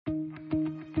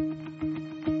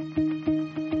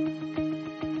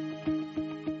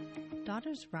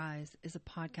Rise is a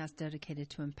podcast dedicated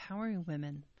to empowering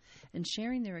women and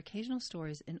sharing their occasional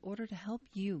stories in order to help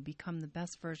you become the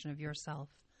best version of yourself.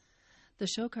 The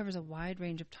show covers a wide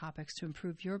range of topics to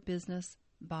improve your business,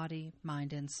 body,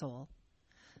 mind, and soul.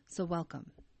 So welcome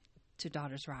to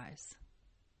Daughters Rise.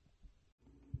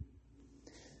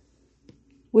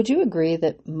 Would you agree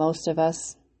that most of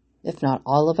us, if not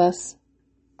all of us,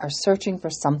 are searching for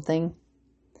something?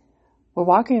 We're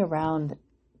walking around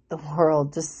the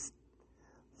world just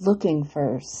looking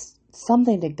for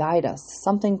something to guide us,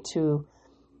 something to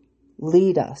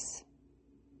lead us.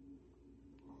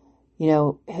 You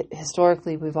know,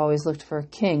 historically, we've always looked for a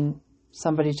king,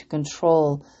 somebody to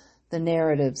control the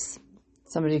narratives,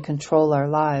 somebody to control our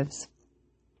lives.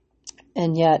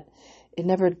 And yet, it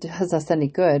never does us any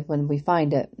good when we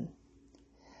find it.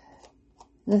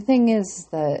 The thing is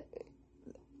that,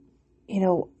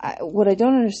 what I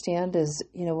don't understand is,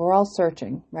 we're all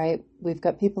searching, right? We've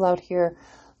got people out here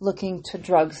looking to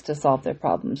drugs to solve their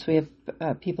problems. We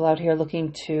have people out here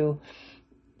looking to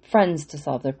friends to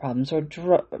solve their problems, or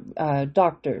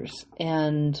doctors,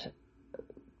 and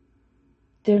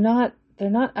they're not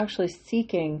actually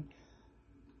seeking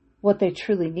what they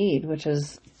truly need, which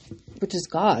is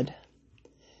God.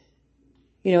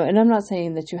 And I'm not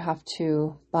saying that you have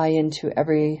to buy into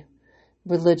every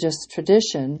religious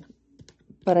tradition,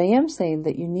 but I am saying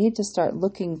that you need to start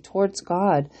looking towards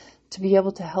God to be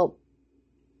able to help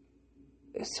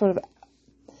sort of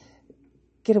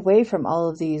get away from all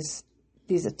of these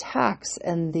attacks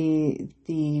and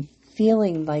the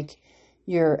feeling like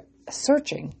you're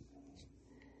searching.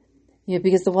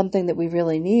 Because the one thing that we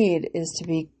really need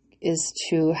is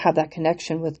to have that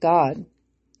connection with God.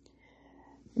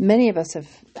 Many of us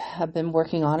have been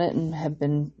working on it and have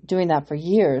been doing that for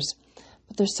years,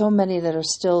 but there's so many that are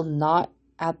still not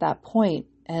at that point,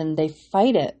 and they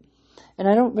fight it. And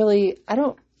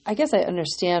I guess I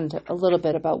understand a little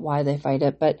bit about why they fight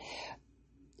it, but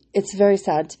it's very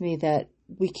sad to me that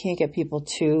we can't get people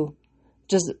to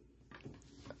just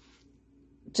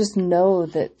know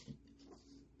that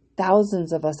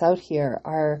thousands of us out here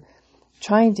are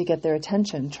trying to get their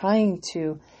attention, trying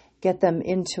to get them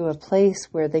into a place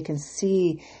where they can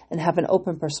see and have an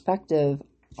open perspective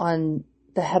on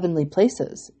the heavenly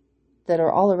places that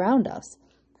are all around us,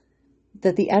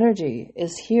 that the energy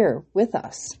is here with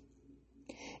us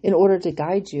in order to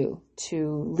guide you,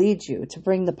 to lead you, to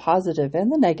bring the positive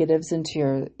and the negatives into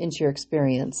your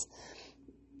experience,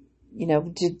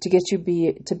 to get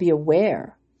you to be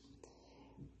aware.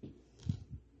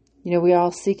 We are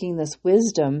all seeking this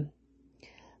wisdom,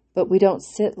 but we don't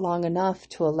sit long enough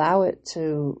to allow it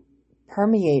to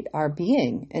permeate our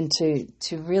being and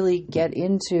to really get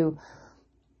into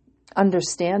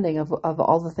understanding of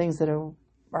all the things that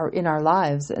are in our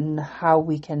lives and how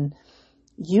we can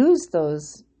use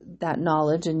that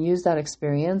knowledge and use that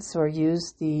experience or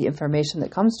use the information that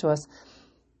comes to us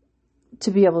to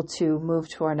be able to move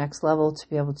to our next level, to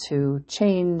be able to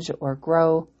change or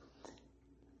grow.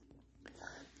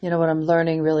 What I'm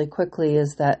learning really quickly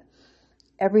is that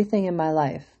everything in my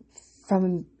life,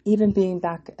 from even being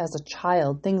back as a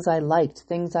child, things I liked,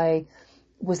 things I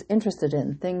was interested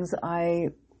in, things I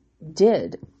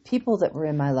did, people that were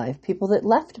in my life, people that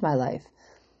left my life,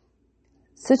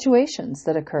 situations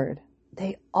that occurred,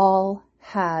 they all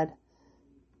had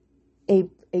a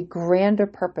grander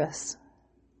purpose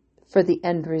for the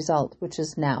end result, which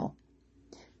is now.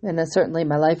 And certainly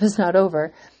my life is not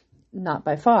over, not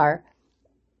by far.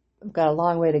 I've got a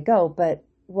long way to go, but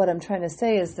what I'm trying to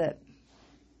say is that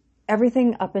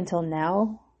everything up until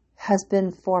now has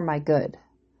been for my good.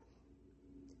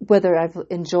 Whether I've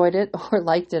enjoyed it or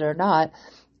liked it or not,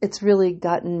 it's really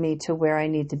gotten me to where I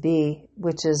need to be,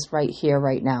 which is right here,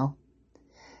 right now.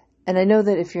 And I know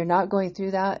that if you're not going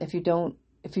through that, if you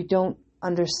don't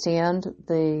understand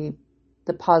the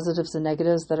positives and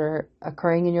negatives that are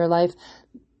occurring in your life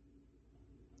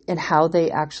and how they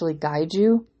actually guide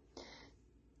you,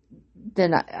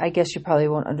 then I guess you probably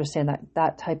won't understand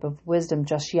that type of wisdom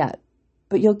just yet.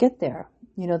 But you'll get there.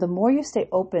 The more you stay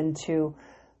open to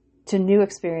new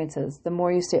experiences, the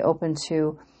more you stay open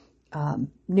to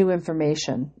new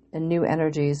information and new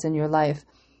energies in your life,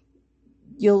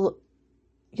 you'll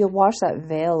wash that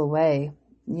veil away,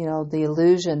 the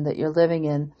illusion that you're living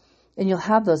in, and you'll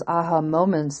have those aha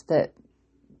moments that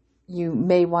you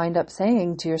may wind up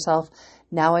saying to yourself,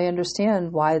 now I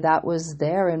understand why that was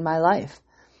there in my life.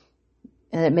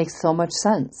 And it makes so much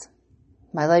sense.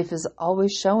 My life is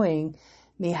always showing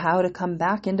me how to come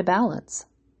back into balance.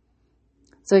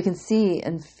 So I can see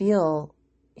and feel,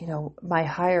 my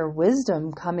higher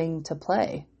wisdom coming to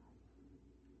play.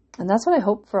 And that's what I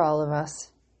hope for all of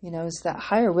us, is that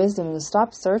higher wisdom, to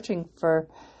stop searching for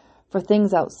for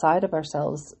things outside of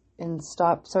ourselves and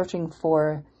stop searching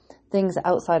for things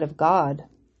outside of God,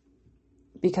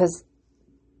 because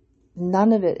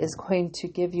none of it is going to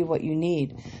give you what you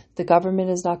need. The government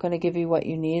is not going to give you what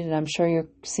you need, and I'm sure you're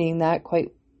seeing that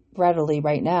quite readily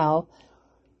right now.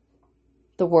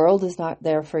 The world is not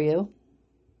there for you.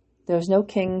 There's no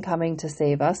king coming to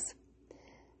save us.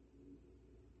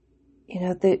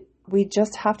 That we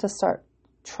just have to start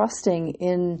trusting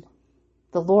in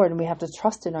the Lord, and we have to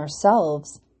trust in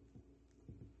ourselves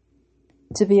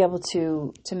to be able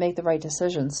to make the right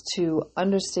decisions, to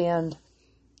understand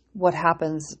what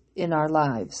happens in our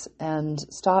lives, and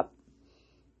stop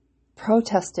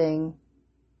protesting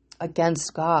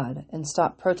against God and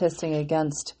stop protesting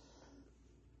against,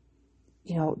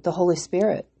 the Holy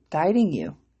Spirit guiding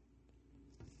you.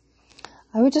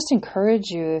 I would just encourage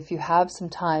you, if you have some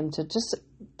time, to just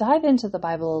dive into the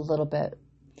Bible a little bit.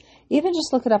 Even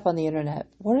just look it up on the internet.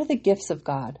 What are the gifts of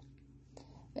God?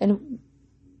 And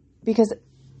because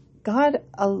God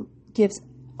gives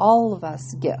all of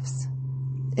us gifts.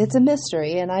 It's a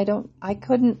mystery, and I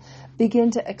couldn't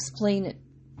begin to explain it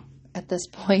at this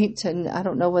point, and I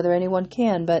don't know whether anyone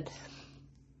can, but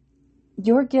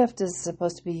your gift is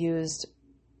supposed to be used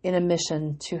in a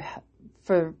mission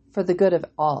for the good of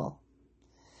all.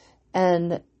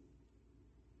 And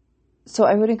so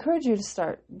I would encourage you to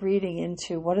start reading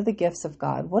into what are the gifts of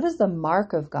God? What is the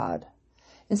mark of God?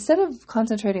 Instead of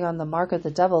concentrating on the mark of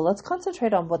the devil, let's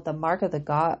concentrate on what the mark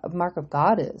of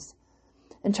God is,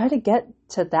 and try to get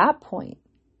to that point.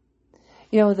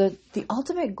 The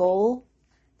ultimate goal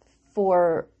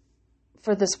for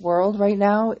this world right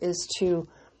now is to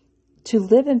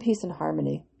live in peace and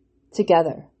harmony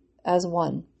together as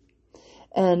one.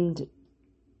 And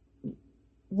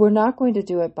we're not going to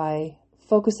do it by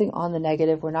focusing on the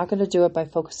negative. We're not going to do it by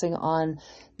focusing on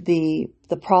the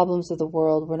problems of the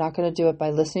world. We're not going to do it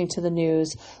by listening to the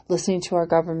news, listening to our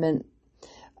government,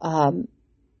 not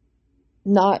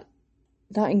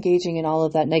engaging in all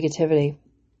of that negativity.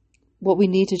 What we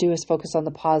need to do is focus on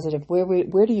the positive.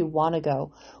 Where do you want to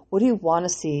go? What do you want to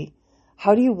see?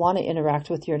 How do you want to interact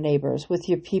with your neighbors, with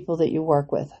your people that you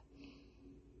work with?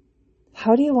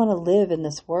 How do you want to live in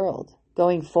this world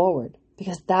going forward?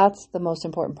 Because that's the most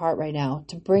important part right now,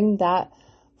 to bring that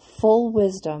full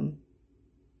wisdom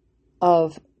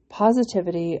of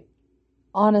positivity,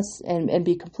 honest, and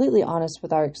be completely honest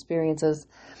with our experiences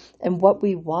and what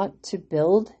we want to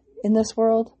build in this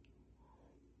world.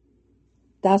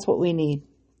 That's what we need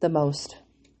the most.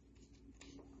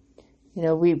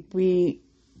 We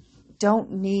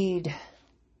don't need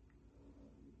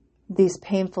these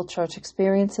painful church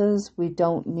experiences. We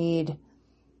don't need,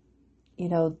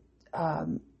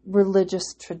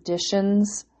 religious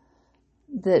traditions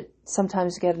that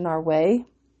sometimes get in our way.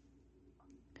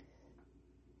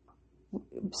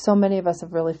 So many of us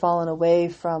have really fallen away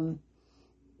from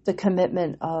the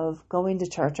commitment of going to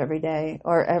church every day,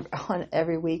 or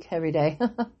every week.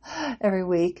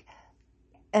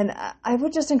 And I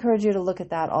would just encourage you to look at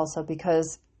that also,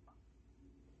 because,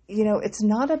 it's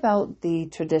not about the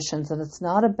traditions, and it's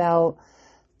not about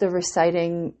the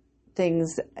reciting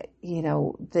things,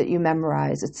 that you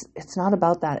memorize. It's not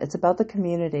about that. It's about the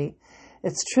community.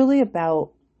 It's truly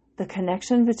about the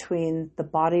connection between the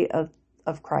body of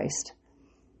Christ.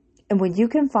 And when you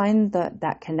can find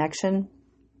that connection,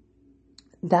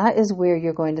 that is where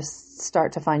you're going to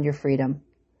start to find your freedom.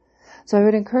 So I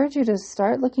would encourage you to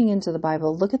start looking into the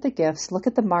Bible, look at the gifts, look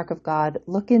at the mark of God,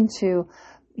 look into,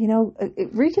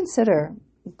 reconsider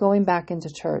going back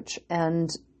into church. And,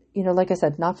 like I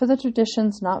said, not for the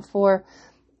traditions, not for,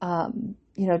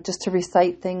 just to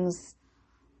recite things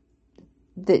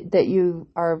that you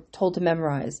are told to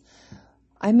memorize.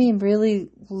 I mean, really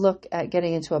look at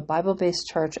getting into a Bible-based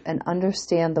church and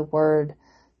understand the word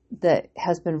that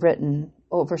has been written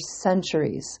over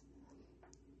centuries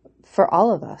for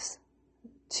all of us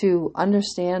to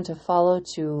understand, to follow,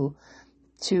 to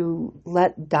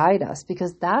let guide us,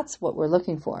 because that's what we're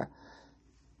looking for.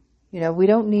 We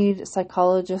don't need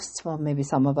psychologists. Well, maybe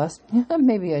some of us,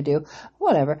 maybe I do,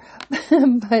 whatever.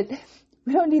 But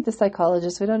we don't need the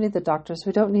psychologists. We don't need the doctors.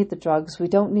 We don't need the drugs. We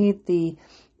don't need the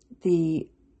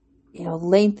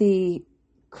lengthy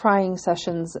crying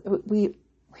sessions. We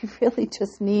really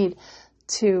just need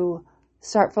to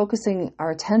start focusing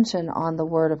our attention on the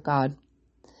Word of God.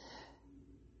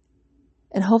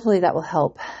 And hopefully that will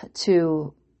help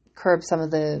to curb some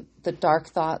of the dark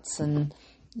thoughts and,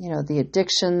 the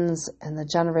addictions and the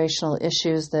generational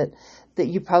issues that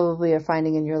you probably are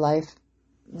finding in your life.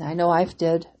 I know I've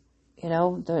did,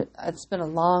 it's been a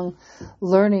long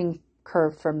learning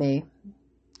curve for me.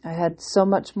 I had so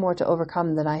much more to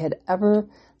overcome than I had ever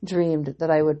dreamed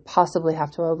that I would possibly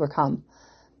have to overcome.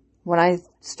 When I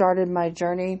started my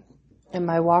journey in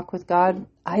my walk with God,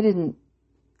 I didn't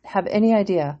have any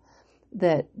idea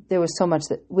that there was so much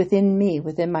that within me,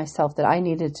 within myself, that I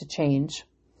needed to change.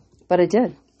 But I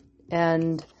did.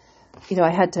 And,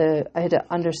 I had to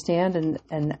understand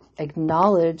and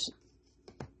acknowledge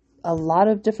a lot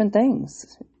of different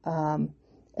things.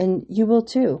 And you will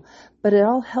too. But it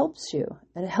all helps you.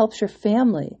 And it helps your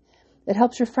family. It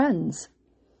helps your friends.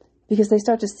 Because they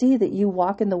start to see that you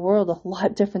walk in the world a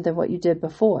lot different than what you did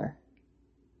before.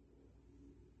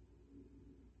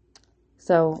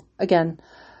 So again,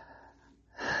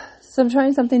 I'm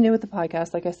trying something new with the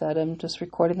podcast. Like I said, I'm just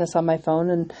recording this on my phone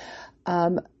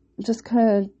and just kind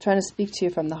of trying to speak to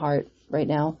you from the heart right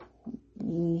now.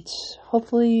 And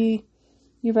hopefully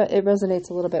it resonates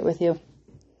a little bit with you.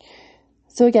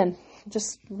 So again,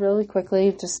 just really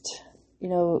quickly,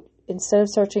 instead of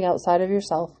searching outside of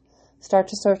yourself, start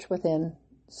to search within.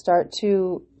 Start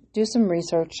to do some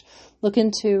research. Look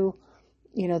into,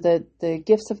 the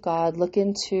gifts of God. Look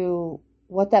into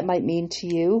what that might mean to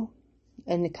you,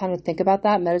 and kind of think about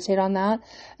that, meditate on that,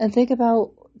 and think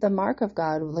about the mark of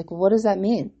God. Like, what does that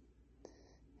mean?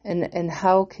 And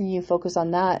how can you focus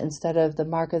on that instead of the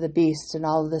mark of the beast and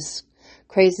all of this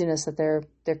craziness that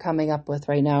they're coming up with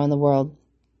right now in the world?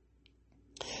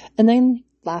 And then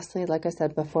lastly, like I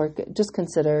said before, just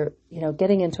consider,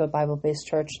 getting into a Bible-based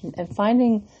church and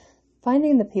finding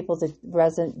the people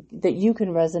that you can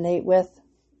resonate with,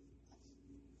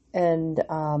 and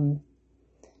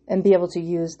be able to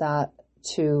use that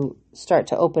to start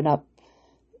to open up,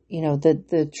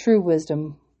 the true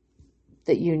wisdom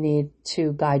that you need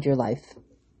to guide your life.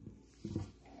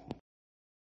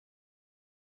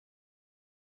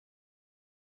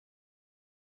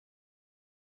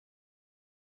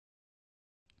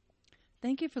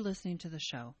 Thank you for listening to the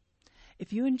show.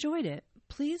 If you enjoyed it,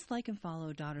 please like and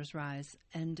follow Daughters Rise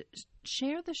and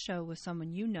share the show with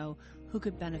someone you know who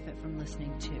could benefit from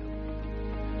listening too.